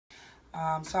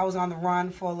So I was on the run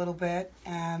for a little bit,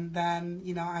 and then,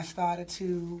 I started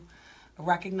to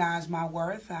recognize my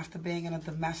worth after being in a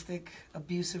domestic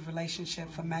abusive relationship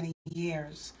for many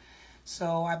years.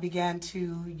 So I began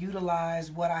to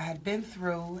utilize what I had been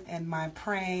through in my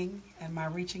praying and my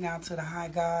reaching out to the high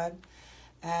God,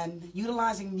 and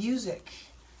utilizing music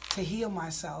to heal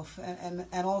myself,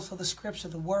 and also the scripture,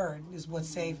 the word, is what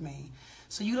saved me.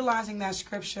 So utilizing that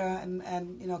scripture and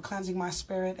cleansing my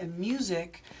spirit and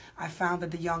music, I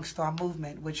founded the Young Starr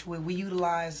movement, which we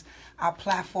utilize, our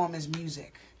platform is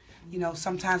music.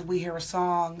 Sometimes we hear a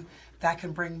song that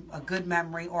can bring a good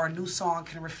memory, or a new song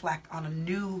can reflect on a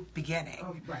new beginning.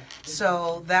 Oh, right.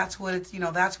 So that's what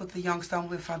that's what the Young Starr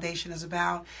Movement Foundation is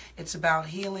about. It's about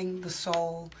healing the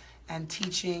soul and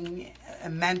teaching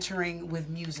and mentoring with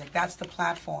music. That's the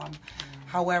platform.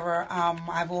 However,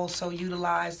 I've also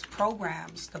utilized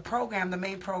programs. The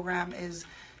main program is,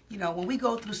 when we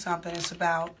go through something, it's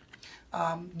about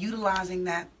utilizing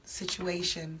that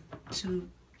situation to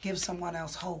give someone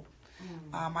else hope.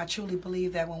 I truly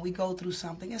believe that when we go through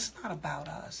something, it's not about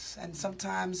us. And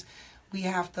sometimes we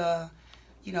have to,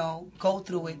 go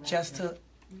through it just to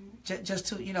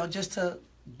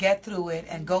get through it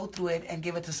and go through it and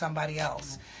give it to somebody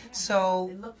else. Yeah. So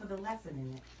and look for the lesson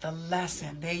in it. The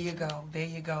lesson. There you go. There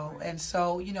you go. And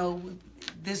so,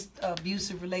 this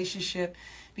abusive relationship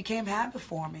became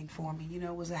habit-forming for me.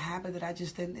 It was a habit that I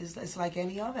just didn't. It's like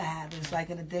any other habit. It's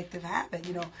like an addictive habit.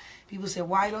 People say,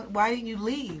 why didn't you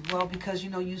leave? Well, because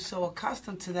you're so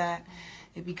accustomed to that,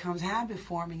 it becomes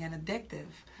habit-forming and addictive.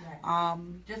 Right.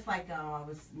 Just like I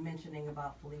was mentioning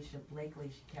about Felicia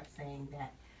Blakely, she kept saying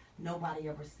that nobody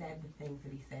ever said the things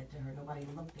that he said to her. Nobody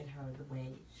looked at her the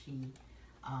way he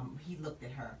looked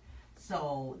at her.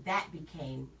 So that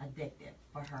became addictive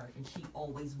for her, and she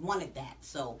always wanted that.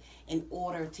 So in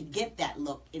order to get that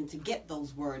look and to get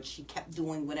those words, she kept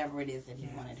doing whatever it is that he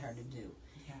wanted her to do.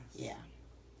 Yes. Yeah.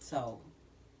 So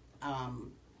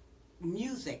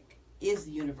music is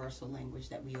the universal language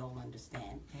that we all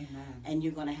understand. Amen. And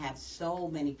you're going to have so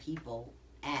many people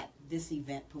at this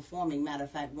event performing. Matter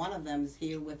of fact, one of them is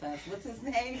here with us. What's his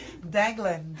name?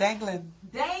 Danglin.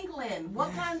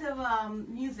 What kind of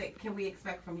music can we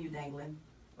expect from you, Danglin?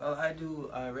 Well, I do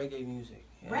reggae music.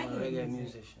 I'm a reggae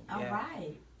musician. All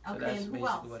right. So Okay, that's and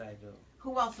basically what I do.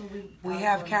 Who else will we... We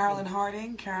have Carolyn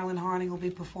Harding. Carolyn Harding will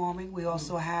be performing. We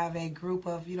also have a group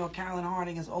of, Carolyn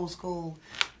Harding is old school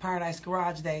Paradise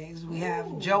Garage days. We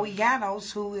have Joey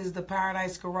Llanos, who is the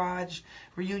Paradise Garage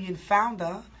reunion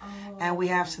founder. And we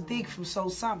have Sadiq from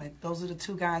Soul Summit. Those are the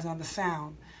two guys on the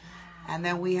sound. And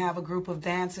then we have a group of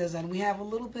dancers, and we have a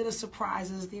little bit of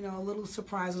surprises, little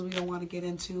surprises we don't want to get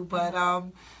into. But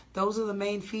those are the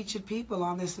main featured people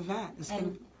on this event. It's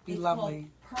going to be lovely.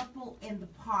 Purple in the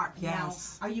Park.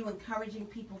 Yes. Now, are you encouraging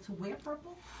people to wear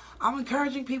purple? I'm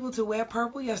encouraging people to wear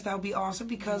purple. Yes, that would be awesome,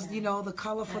 because the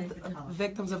color for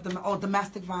victims of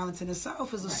domestic violence in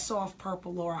itself is a soft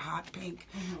purple or a hot pink.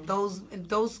 Those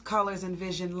colors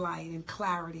envision light and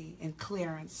clarity and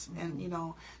clearance, and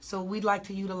so we'd like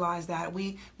to utilize that.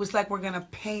 It's like we're gonna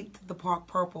paint the park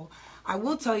purple. I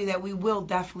will tell you that we will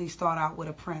definitely start out with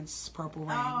a Prince Purple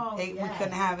Rain. We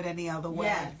couldn't have it any other way.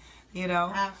 Yes.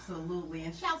 Absolutely.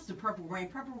 And shouts to Purple Rain.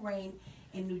 Purple Rain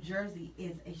in New Jersey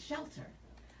is a shelter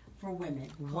for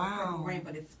women. Wow. Purple Rain,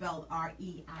 but it's spelled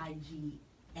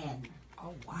R-E-I-G-N.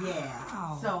 Oh, wow.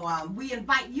 Yeah. So we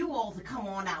invite you all to come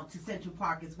on out to Central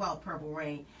Park as well, Purple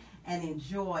Rain, and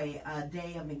enjoy a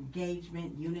day of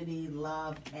engagement, unity,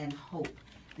 love, and hope.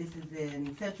 This is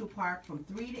in Central Park from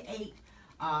 3 to 8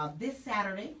 this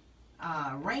Saturday,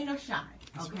 rain or shine.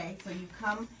 Okay, so you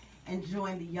come and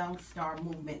join the Young Starr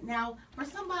movement. Now, for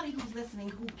somebody who's listening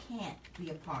who can't be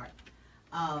a part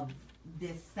of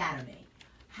this Saturday,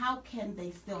 how can they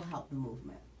still help the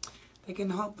movement? They can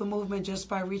help the movement just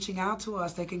by reaching out to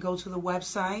us. They can go to the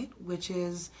website, which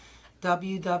is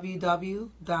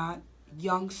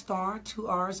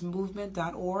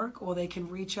www.youngstar2rsmovement.org, or they can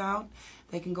reach out.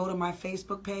 They can go to my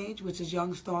Facebook page, which is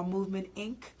Young Starr Movement,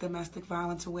 Inc., Domestic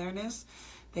Violence Awareness.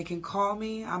 They can call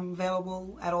me. I'm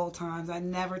available at all times. I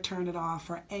never turn it off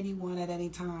for anyone at any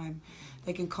time.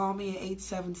 They can call me at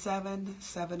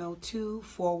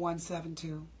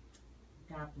 877-702-4172.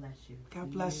 God bless you.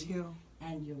 God bless you.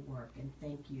 And your work. And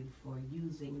thank you for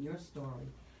using your story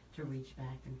to reach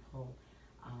back and pull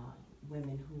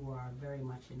women who are very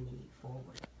much in need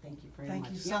forward. Thank you very much.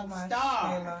 Thank you so much,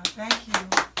 Starr. Shaila. Thank you.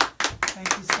 Thank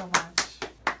you so much.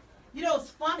 It's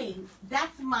funny.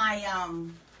 That's my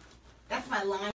line.